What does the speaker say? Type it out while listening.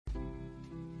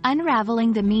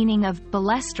Unraveling the Meaning of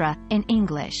Balestra in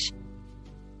English.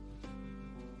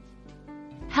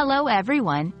 Hello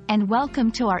everyone, and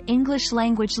welcome to our English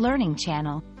language learning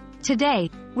channel.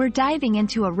 Today, we're diving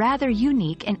into a rather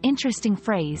unique and interesting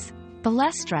phrase,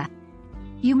 Balestra.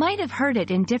 You might have heard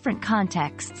it in different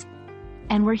contexts,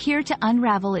 and we're here to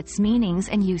unravel its meanings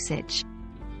and usage.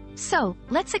 So,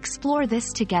 let's explore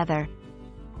this together.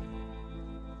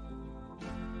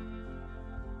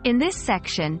 In this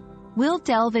section, we'll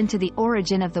delve into the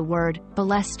origin of the word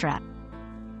Balestra.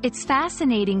 It's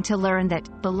fascinating to learn that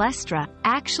Balestra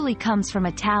actually comes from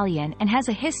Italian and has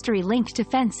a history linked to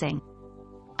fencing.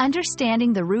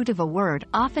 Understanding the root of a word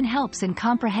often helps in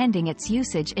comprehending its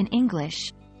usage in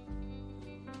English.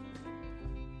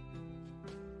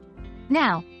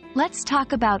 Now, let's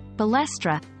talk about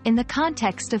Balestra in the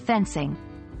context of fencing.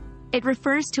 It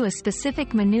refers to a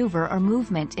specific maneuver or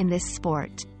movement in this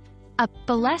sport. A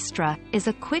balestra is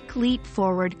a quick leap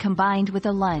forward combined with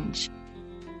a lunge.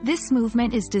 This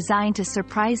movement is designed to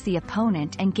surprise the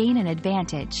opponent and gain an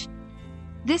advantage.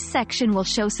 This section will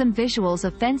show some visuals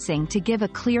of fencing to give a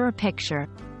clearer picture.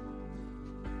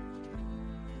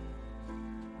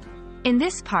 In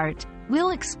this part,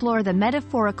 we'll explore the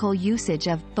metaphorical usage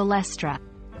of balestra.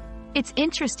 It's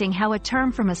interesting how a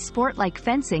term from a sport like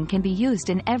fencing can be used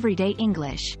in everyday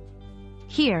English.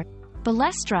 Here,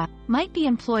 balestra might be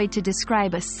employed to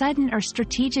describe a sudden or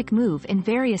strategic move in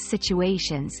various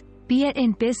situations, be it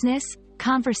in business,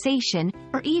 conversation,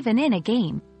 or even in a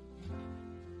game.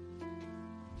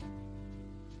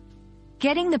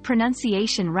 Getting the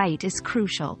pronunciation right is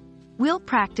crucial. We'll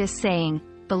practice saying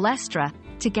balestra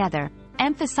together,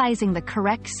 emphasizing the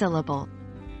correct syllable.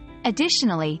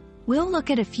 Additionally, we'll look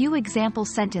at a few example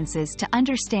sentences to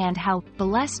understand how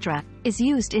balestra is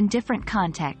used in different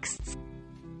contexts.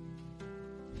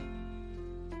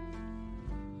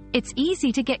 It's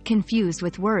easy to get confused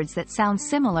with words that sound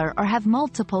similar or have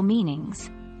multiple meanings.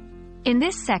 In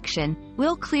this section,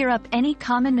 we'll clear up any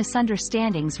common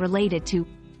misunderstandings related to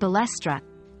balestra,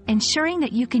 ensuring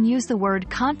that you can use the word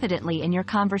confidently in your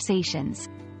conversations.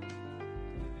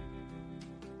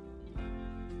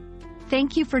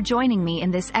 Thank you for joining me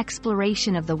in this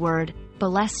exploration of the word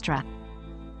balestra.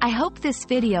 I hope this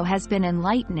video has been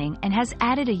enlightening and has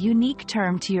added a unique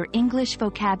term to your English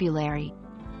vocabulary.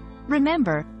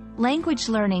 Remember, language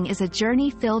learning is a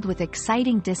journey filled with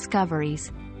exciting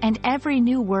discoveries, and every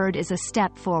new word is a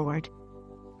step forward.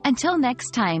 Until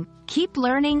next time, keep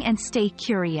learning and stay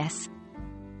curious.